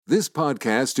This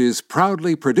podcast is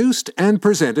proudly produced and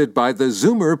presented by the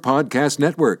Zoomer Podcast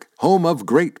Network, home of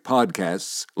great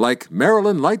podcasts like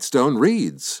Marilyn Lightstone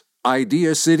Reads,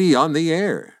 Idea City on the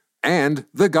Air, and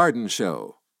The Garden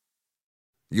Show.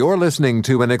 You're listening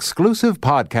to an exclusive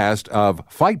podcast of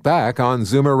Fight Back on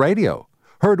Zoomer Radio,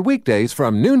 heard weekdays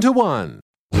from noon to 1.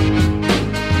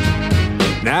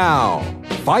 Now,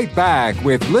 Fight Back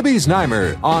with Libby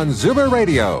Znaimer on Zoomer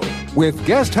Radio with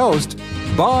guest host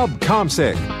Bob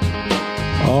Komsic.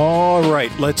 All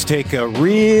right, let's take a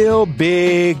real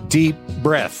big, deep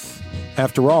breath.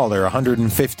 After all, there are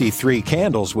 153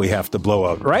 candles we have to blow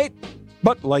out, right?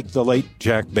 But like the late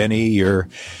Jack Benny, you're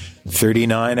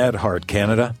 39 at heart,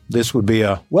 Canada. This would be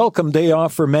a welcome day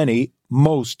off for many,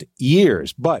 most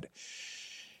years. But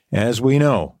as we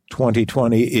know,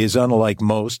 2020 is unlike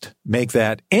most. Make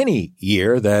that any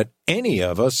year that any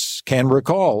of us can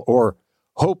recall or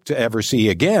hope to ever see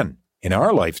again in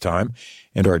our lifetime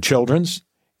and our children's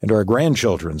and our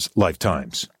grandchildren's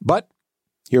lifetimes. But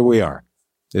here we are.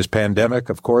 This pandemic,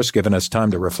 of course, given us time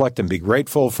to reflect and be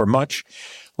grateful for much,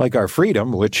 like our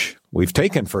freedom, which we've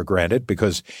taken for granted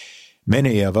because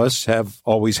many of us have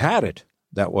always had it.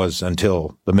 That was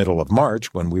until the middle of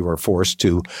March when we were forced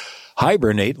to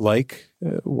hibernate like,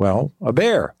 a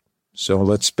bear. So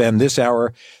let's spend this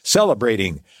hour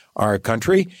celebrating our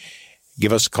country.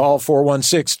 Give us a call,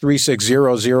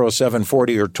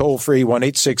 416-360-0740, or toll-free,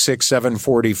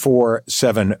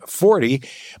 1-866-744-740.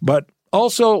 But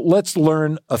also, let's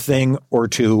learn a thing or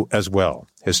two as well.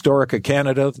 Historica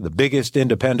Canada, the biggest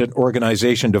independent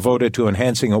organization devoted to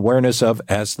enhancing awareness of,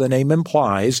 as the name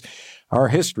implies, our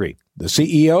history. The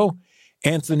CEO,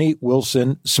 Anthony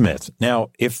Wilson Smith. Now,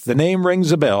 if the name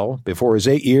rings a bell, before his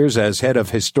 8 years as head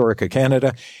of Historica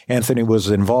Canada, Anthony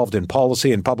was involved in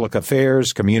policy and public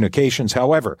affairs, communications.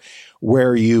 However,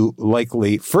 where you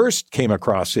likely first came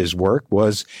across his work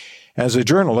was as a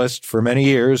journalist for many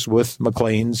years with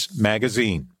Maclean's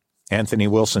magazine. Anthony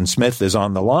Wilson Smith is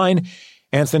on the line.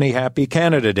 Anthony, happy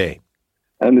Canada Day.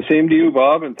 And the same to you,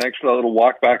 Bob, and thanks for that little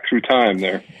walk back through time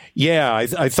there. Yeah,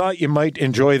 I thought you might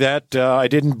enjoy that. I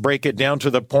didn't break it down to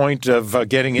the point of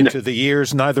getting into the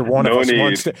years. Neither one of us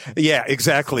wants to. Yeah,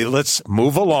 exactly. Let's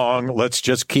move along. Let's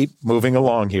just keep moving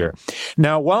along here.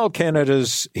 Now, while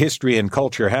Canada's history and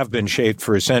culture have been shaped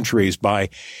for centuries by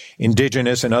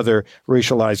Indigenous and other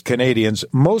racialized Canadians,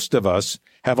 most of us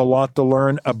have a lot to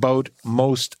learn about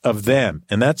most of them.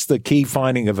 And that's the key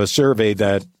finding of a survey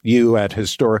that you at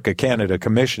Historica Canada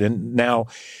commissioned. Now,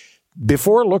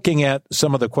 before looking at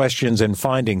some of the questions and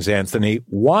findings, Anthony,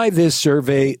 why this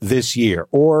survey this year,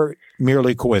 or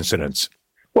merely coincidence?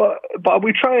 Well, Bob,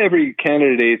 we try every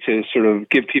Canada Day to sort of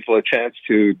give people a chance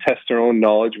to test their own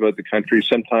knowledge about the country,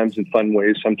 sometimes in fun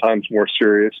ways, sometimes more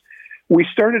serious. We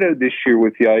started out this year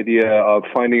with the idea of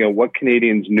finding out what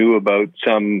Canadians knew about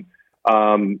some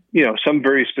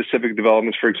very specific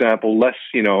developments. For example, less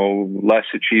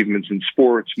achievements in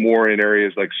sports, more in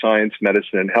areas like science,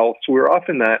 medicine, and health. So we were off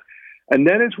in that. And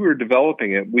then as we were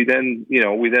developing it, we then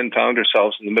found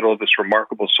ourselves in the middle of this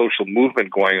remarkable social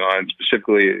movement going on,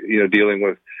 specifically, dealing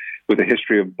with the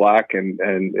history of Black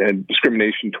and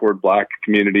discrimination toward Black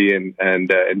community and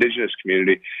Indigenous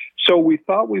community. So we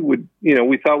thought we would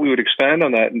expand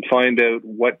on that and find out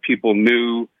what people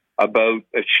knew about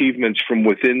achievements from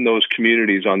within those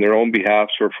communities on their own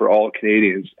behalfs or for all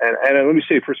Canadians. And let me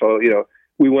say, first of all,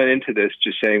 we went into this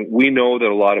just saying we know that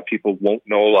a lot of people won't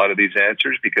know a lot of these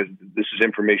answers because this is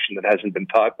information that hasn't been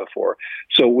taught before.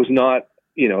 So it was not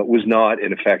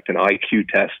in effect an IQ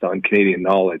test on Canadian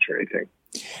knowledge or anything.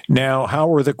 Now, how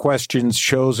were the questions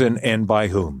chosen and by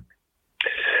whom?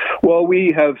 Well,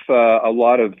 we have a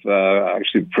lot of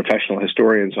actually professional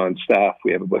historians on staff.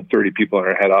 We have about 30 people in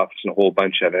our head office and a whole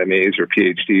bunch of MAs or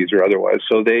PhDs or otherwise.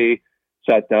 So they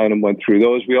sat down and went through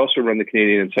those. We also run the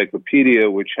Canadian Encyclopedia,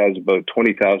 which has about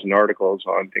 20,000 articles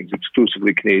on things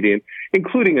exclusively Canadian,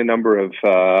 including a number of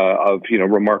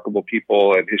remarkable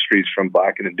people and histories from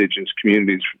Black and Indigenous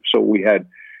communities. So we had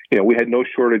no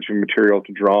shortage of material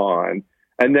to draw on.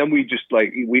 And then we just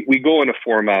we go in a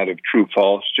format of true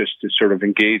false just to sort of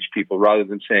engage people rather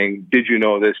than saying, did you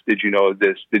know this? Did you know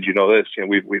this? Did you know this?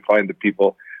 We find that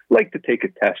people like to take a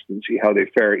test and see how they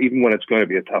fare, even when it's going to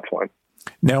be a tough one.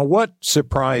 Now, what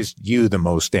surprised you the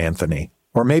most, Anthony?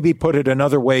 Or maybe put it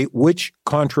another way, which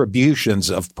contributions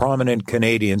of prominent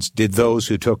Canadians did those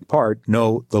who took part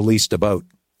know the least about?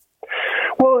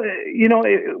 Well,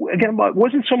 again, it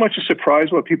wasn't so much a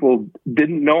surprise what people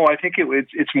didn't know. I think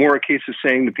it's more a case of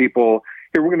saying to people,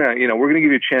 here, we're gonna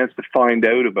give you a chance to find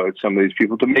out about some of these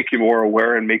people to make you more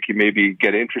aware and make you maybe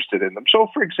get interested in them. So,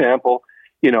 for example,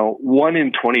 1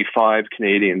 in 25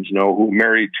 Canadians know who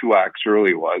Mary Tuax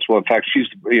Early was. Well, in fact, she's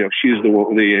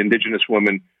the Indigenous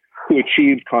woman who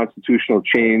achieved constitutional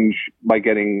change by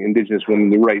getting Indigenous women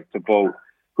the right to vote,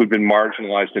 who'd been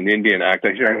marginalized in the Indian Act.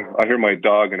 I hear my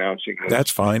dog announcing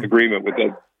that's fine agreement with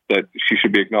that she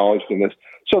should be acknowledged in this.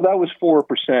 So that was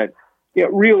 4%.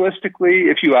 Realistically,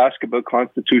 if you ask about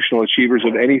constitutional achievers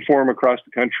of any form across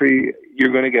the country,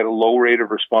 you're going to get a low rate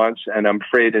of response. And I'm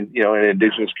afraid, in an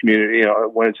Indigenous community,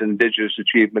 when it's an Indigenous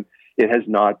achievement, it has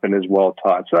not been as well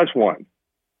taught. So that's one.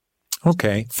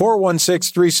 Okay.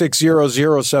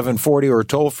 416-360-0740 or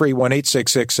toll free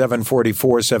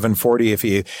 1-866-744-740 if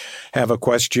you have a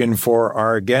question for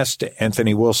our guest,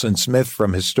 Anthony Wilson-Smith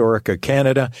from Historica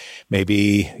Canada.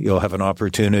 Maybe you'll have an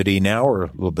opportunity now or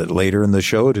a little bit later in the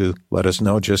show to let us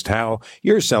know just how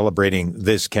you're celebrating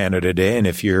this Canada Day and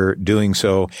if you're doing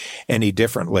so any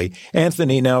differently.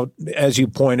 Anthony, now, as you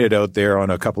pointed out there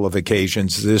on a couple of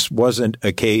occasions, this wasn't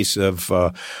a case of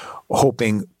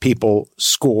hoping people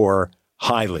score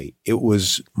highly. It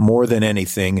was more than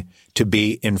anything to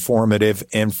be informative,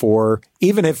 and for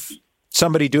even if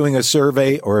somebody doing a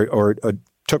survey or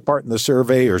took part in the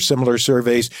survey or similar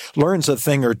surveys learns a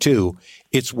thing or two,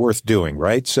 it's worth doing,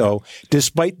 right? So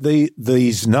despite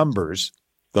these numbers,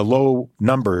 the low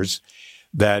numbers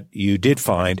that you did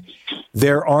find,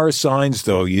 there are signs,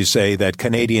 though, you say, that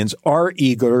Canadians are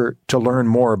eager to learn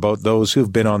more about those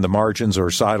who've been on the margins or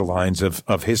sidelines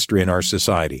of history in our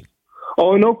society.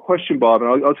 Oh, no question, Bob.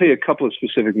 And I'll tell you a couple of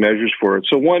specific measures for it.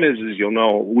 So one is, as you'll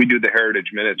know, we do the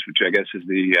Heritage Minutes, which I guess is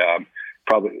the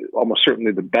probably almost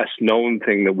certainly the best known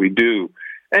thing that we do.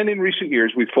 And in recent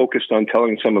years, we focused on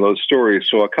telling some of those stories.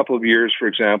 So a couple of years, for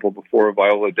example, before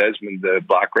Viola Desmond, the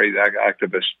Black rights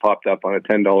activist, popped up on a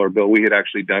 $10 bill, we had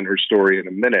actually done her story in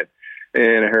a minute,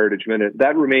 in a Heritage Minute.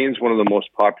 That remains one of the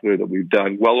most popular that we've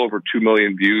done. Well over 2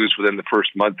 million views within the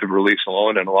first month of release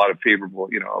alone, and a lot of favorable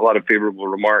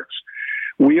remarks.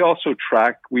 We also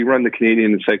we run the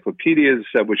Canadian Encyclopedias,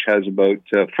 which has about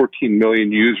 14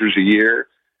 million users a year.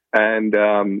 And,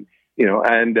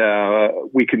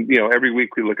 we can, every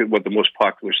week we look at what the most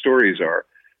popular stories are.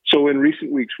 So in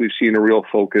recent weeks, we've seen a real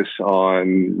focus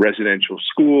on residential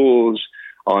schools,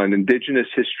 on Indigenous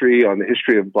history, on the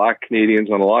history of Black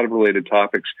Canadians, on a lot of related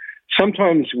topics.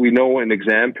 Sometimes we know in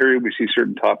exam period, we see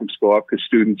certain topics go up because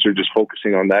students are just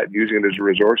focusing on that, using it as a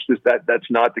resource.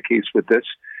 That's not the case with this.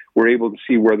 We're able to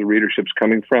see where the readership's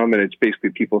coming from, and it's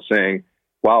basically people saying,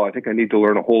 wow, I think I need to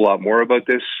learn a whole lot more about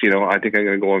this. I think I'm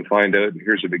going to go and find out, and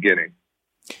here's the beginning.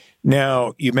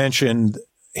 Now, you mentioned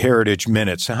Heritage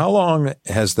Minutes. How long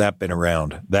has that been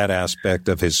around, that aspect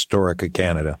of Historica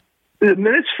Canada? The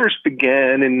Minutes first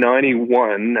began in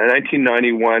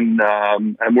 1991,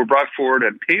 and were brought forward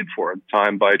and paid for at the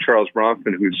time by Charles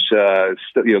Bronfman, who's the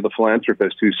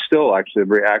philanthropist, who's still actually a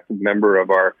very active member of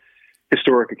our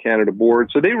Historica Canada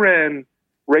board. So they ran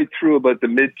right through about the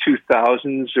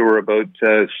mid-2000s. There were about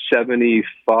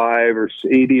 75 or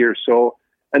 80 or so,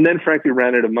 and then frankly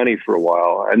ran out of money for a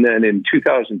while. And then in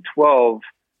 2012,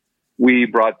 we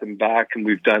brought them back, and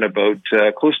we've done about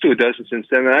close to a dozen since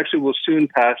then. And actually, we'll soon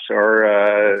pass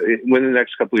within the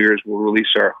next couple of years, we'll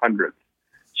release our 100th.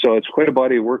 So it's quite a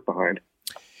body of work behind.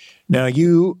 Now,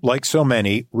 you, like so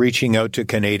many, reaching out to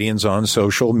Canadians on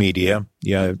social media.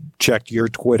 You checked your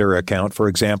Twitter account. For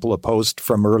example, a post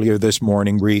from earlier this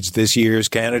morning reads, "This year's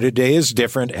Canada Day is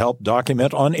different. Help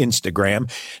document on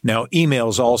Instagram." Now, email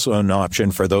is also an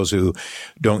option for those who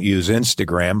don't use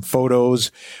Instagram. Photos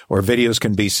or videos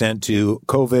can be sent to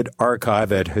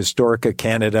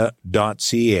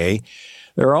covidarchive@historicacanada.ca.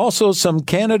 There are also some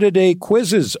Canada Day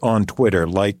quizzes on Twitter,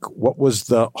 like what was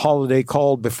the holiday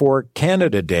called before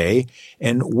Canada Day,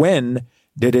 and when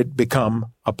did it become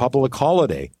a public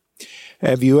holiday?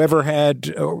 Have you ever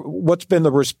had? What's been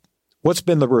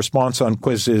the response on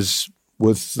quizzes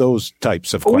with those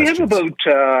types of questions?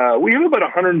 We have about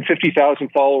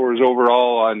 150,000 followers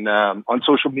overall on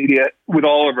social media with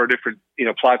all of our different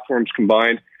platforms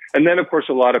combined. And then, of course,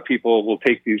 a lot of people will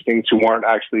take these things who aren't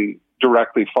actually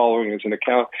directly following as an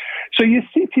account. So you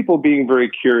see people being very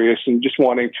curious and just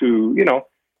wanting to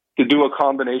do a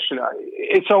combination.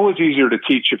 It's always easier to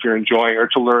teach if you're enjoying, or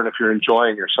to learn if you're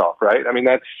enjoying yourself, right? I mean,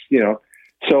 that's,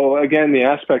 so again, the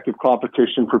aspect of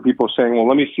competition for people saying, well,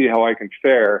 let me see how I can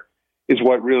fare, is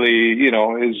what really,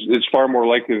 is far more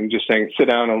likely than just saying, sit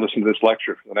down and listen to this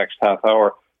lecture for the next half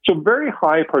hour. So very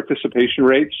high participation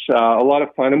rates, a lot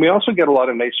of fun. And we also get a lot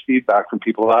of nice feedback from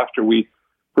people after.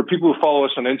 For people who follow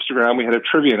us on Instagram, we had a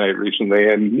trivia night recently,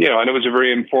 and and it was a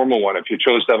very informal one. If you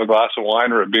chose to have a glass of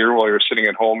wine or a beer while you're sitting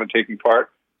at home and taking part,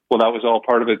 well, that was all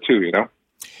part of it too,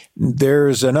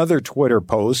 There's another Twitter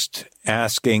post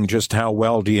asking just how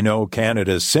well do you know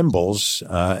Canada's symbols,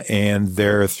 and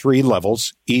there are 3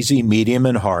 levels, easy, medium,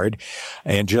 and hard.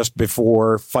 And just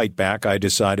before Fight Back, I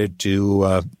decided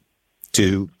to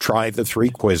try the 3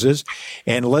 quizzes.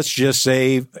 And let's just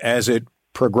say as it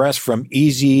progressed from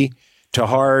easy to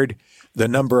hard, the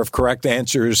number of correct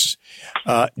answers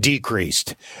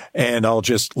decreased, and I'll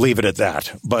just leave it at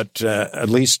that. But at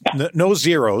least no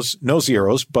zeros,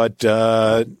 but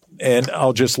and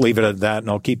I'll just leave it at that, and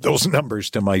I'll keep those numbers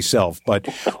to myself. But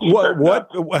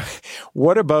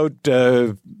what about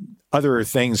other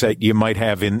things that you might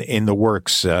have in the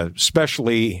works,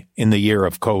 especially in the year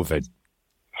of COVID?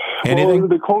 Anything?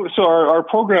 Well, so our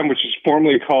program, which is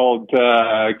formally called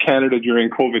Canada During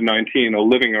COVID-19, a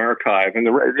living archive, and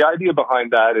the idea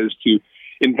behind that is to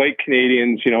invite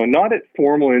Canadians, not at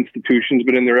formal institutions,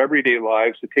 but in their everyday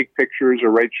lives, to take pictures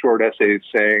or write short essays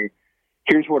saying,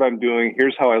 here's what I'm doing,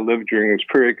 here's how I lived during this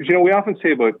period. Because, we often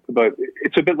say about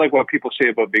it's a bit like what people say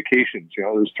about vacations.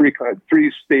 There's three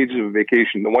stages of a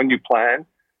vacation: the one you plan,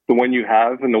 the one you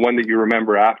have, and the one that you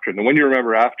remember after. And the one you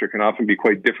remember after can often be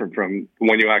quite different from the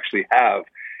one you actually have,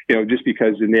 just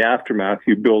because in the aftermath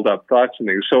you build up thoughts and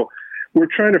things. So we're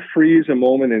trying to freeze a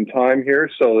moment in time here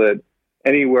so that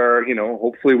anywhere,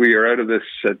 hopefully we are out of this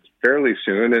fairly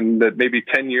soon, and that maybe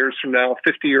 10 years from now,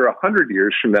 50 or 100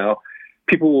 years from now,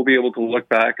 people will be able to look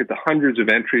back at the hundreds of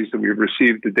entries that we've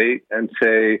received to date and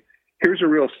say, here's a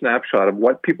real snapshot of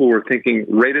what people were thinking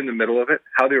right in the middle of it,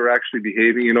 how they were actually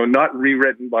behaving, not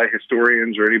rewritten by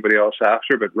historians or anybody else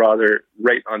after, but rather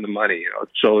right on the money.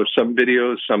 So some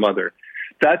videos, some other.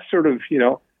 That's sort of,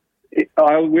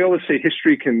 we always say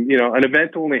history can, an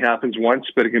event only happens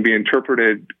once, but it can be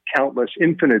interpreted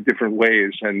infinite different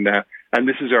ways. And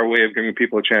this is our way of giving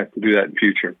people a chance to do that in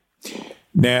future.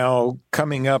 Now,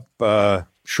 coming up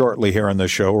shortly here on the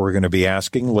show, we're going to be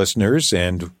asking listeners,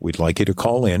 and we'd like you to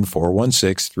call in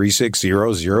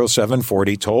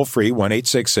 416-360-0740, toll free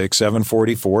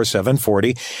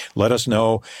 1-866-744-740. Let us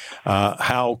know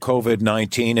how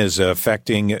COVID-19 is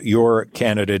affecting your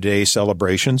Canada Day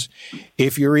celebrations.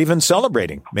 If you're even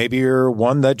celebrating, maybe you're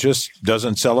one that just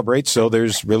doesn't celebrate, so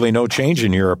there's really no change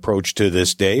in your approach to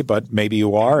this day, but maybe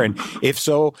you are, and if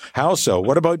so, how so?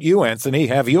 What about you, Anthony?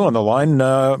 Have you on the line?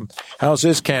 How's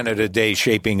this Canada Day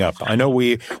shaping up? I know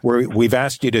we've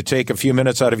asked you to take a few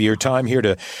minutes out of your time here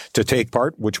to take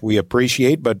part, which we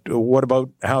appreciate, but what about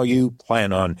how you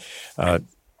plan on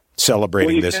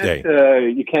celebrating this day?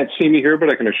 You can't see me here,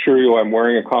 but I can assure you I'm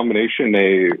wearing a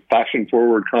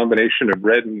fashion-forward combination of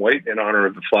red and white in honor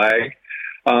of the flag.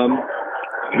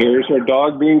 Here's our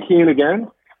dog being keen again,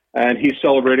 and he's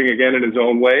celebrating again in his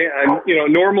own way. And,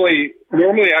 normally,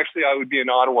 actually, I would be in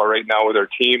Ottawa right now with our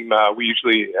team. We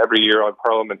usually, every year on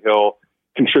Parliament Hill,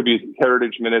 contribute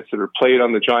heritage minutes that are played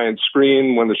on the giant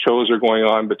screen when the shows are going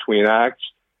on between acts.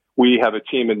 We have a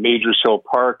team at Majors Hill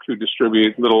Park who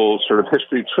distribute little sort of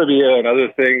history trivia and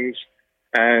other things.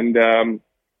 And, and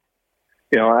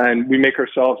we make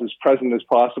ourselves as present as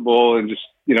possible and just,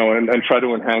 and try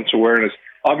to enhance awareness.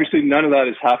 Obviously, none of that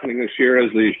is happening this year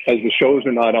as the shows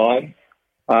are not on.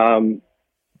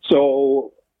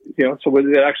 So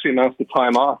it actually announced the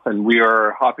time off, and we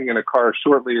are hopping in a car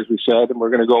shortly, as we said, and we're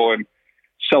going to go and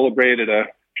celebrate at a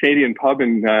Canadian pub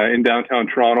in downtown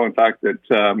Toronto. In fact, that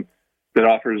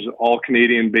offers all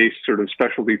Canadian-based sort of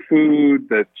specialty food,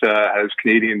 that has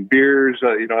Canadian beers,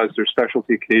 as their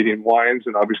specialty Canadian wines,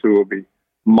 and obviously we'll be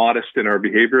modest in our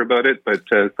behavior about it, but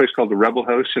a place called the Rebel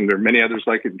House, and there are many others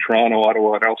like it in Toronto,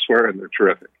 Ottawa, and elsewhere, and they're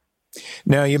terrific.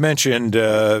 Now, you mentioned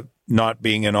not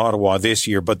being in Ottawa this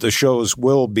year, but the shows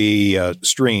will be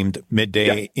streamed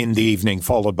midday in the evening,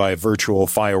 followed by virtual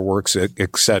fireworks,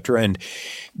 et cetera. And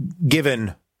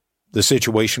given the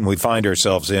situation we find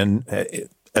ourselves in,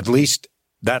 at least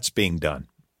that's being done.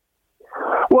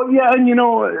 Well, yeah, and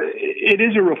it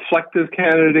is a reflective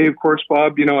Canada Day, of course,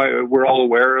 Bob. We're all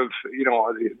aware of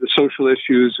the social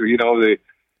issues,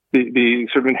 the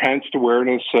sort of enhanced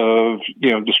awareness of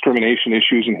discrimination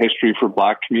issues in history for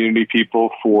Black community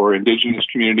people, for Indigenous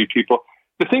community people.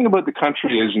 The thing about the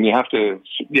country is, and you have to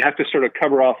sort of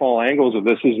cover off all angles of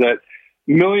this, is that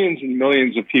millions and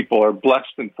millions of people are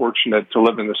blessed and fortunate to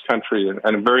live in this country, and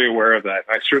I'm very aware of that.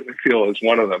 I certainly feel as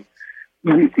one of them.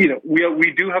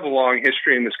 We do have a long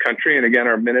history in this country, and again,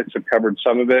 our minutes have covered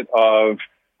some of it, of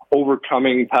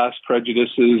overcoming past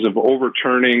prejudices, of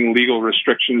overturning legal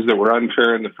restrictions that were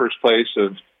unfair in the first place,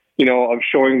 of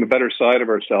showing the better side of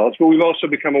ourselves. But we've also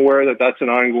become aware that that's an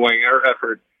ongoing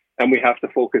effort, and we have to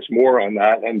focus more on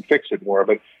that and fix it more.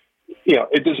 But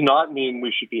it does not mean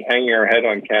we should be hanging our head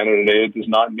on Canada Day. It does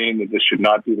not mean that this should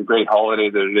not be the great holiday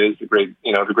that it is, the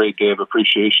great day of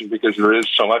appreciation, because there is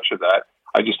so much of that.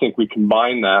 I just think we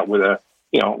combine that with a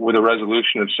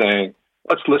resolution of saying,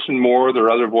 let's listen more. There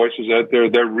are other voices out there.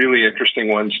 They're really interesting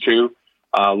ones too.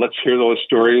 Let's hear those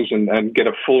stories and get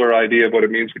a fuller idea of what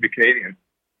it means to be Canadian.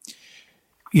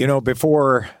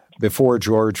 Before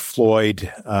George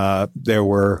Floyd, there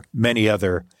were many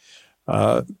other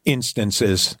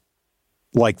instances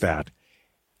like that.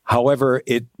 However,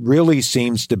 it really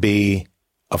seems to be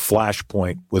a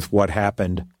flashpoint with what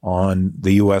happened on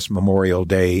the U.S. Memorial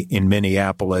Day in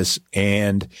Minneapolis,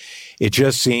 and it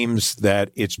just seems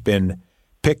that it's been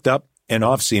picked up, and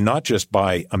obviously not just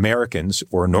by Americans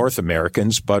or North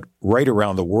Americans, but right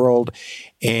around the world.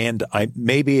 And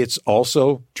maybe it's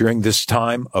also during this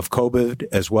time of COVID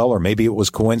as well, or maybe it was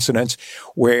coincidence,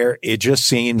 where it just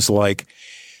seems like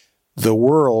the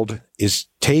world is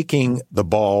taking the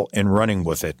ball and running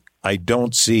with it. I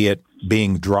don't see it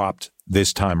being dropped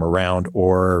this time around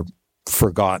or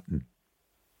forgotten.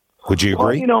 Would you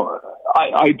agree? Well,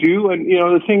 I do. And,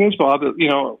 the thing is, Bob,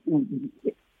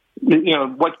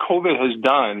 what COVID has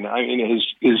done,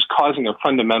 is causing it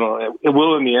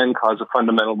will in the end cause a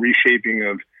fundamental reshaping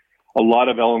of a lot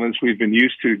of elements we've been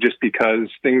used to, just because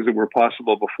things that were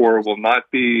possible before will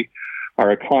not be.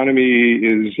 Our economy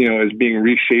is being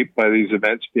reshaped by these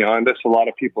events beyond us. A lot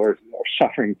of people are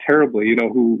suffering terribly,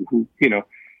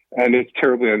 and it's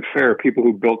terribly unfair. People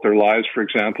who built their lives, for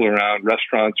example, around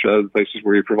restaurants or other places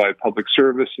where you provide public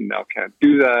service and now can't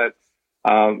do that.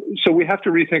 So we have to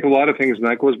rethink a lot of things, and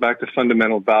that goes back to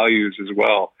fundamental values as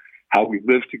well. How we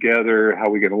live together, how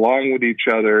we get along with each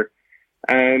other.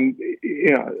 And,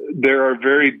 there are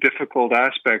very difficult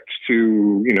aspects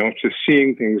to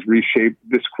seeing things reshape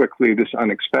this quickly, this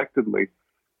unexpectedly.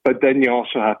 But then you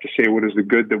also have to say, what is the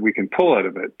good that we can pull out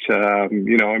of it?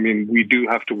 We do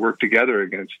have to work together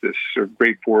against this sort of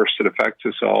great force that affects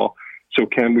us all. So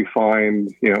can we find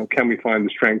the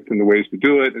strength and the ways to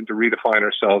do it and to redefine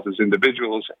ourselves as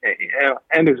individuals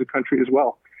and as a country as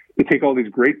well? To take all these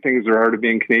great things there are to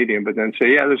being Canadian, but then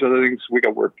say, there's other things we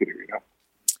got work to do,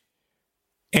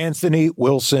 Anthony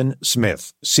Wilson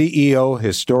Smith, CEO,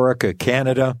 Historica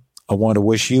Canada. I want to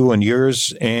wish you and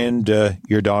yours and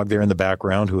your dog there in the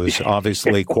background, who is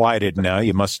obviously quieted now.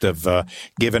 You must have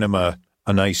given him a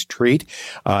nice treat.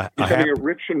 He's having a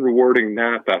rich and rewarding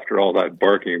nap after all that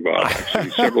barking, Bob.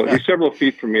 Actually, he's several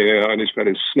feet from me now, and he's got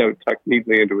his snout tucked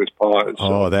neatly into his paws.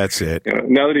 So, that's it.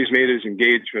 Now that he's made his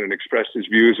engagement and expressed his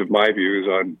views of my views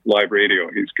on live radio,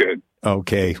 he's good.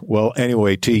 Okay. Well,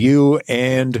 anyway, to you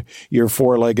and your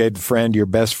four-legged friend, your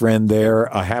best friend there,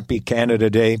 a happy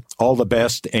Canada Day. All the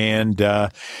best, and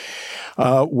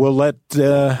we'll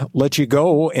let you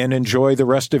go and enjoy the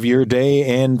rest of your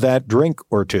day and that drink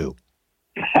or two.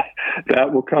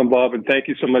 That will come, Bob, and thank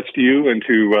you so much to you and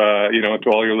to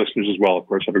all your listeners as well. Of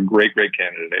course, have a great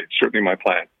Canada Day. It's certainly my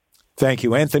plan. Thank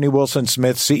you. Anthony Wilson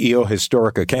Smith, CEO,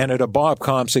 Historica Canada. Bob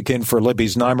Komsikin for Libby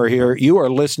Znaimer here. You are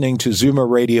listening to Zoomer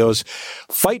Radio's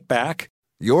Fight Back.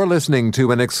 You're listening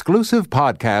to an exclusive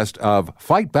podcast of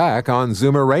Fight Back on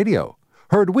Zoomer Radio.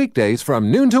 Heard weekdays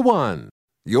from noon to 1.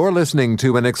 You're listening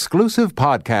to an exclusive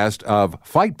podcast of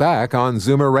Fight Back on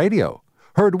Zoomer Radio.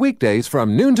 Heard weekdays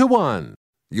from noon to 1.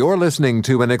 You're listening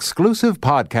to an exclusive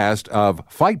podcast of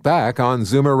Fight Back on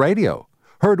Zoomer Radio.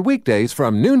 Heard weekdays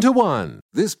from noon to 1.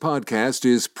 This podcast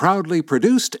is proudly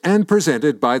produced and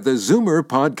presented by the Zoomer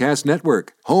Podcast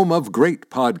Network, home of great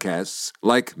podcasts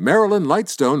like Marilyn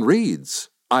Lightstone Reads,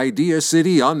 Idea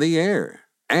City on the Air,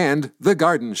 and The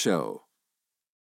Garden Show.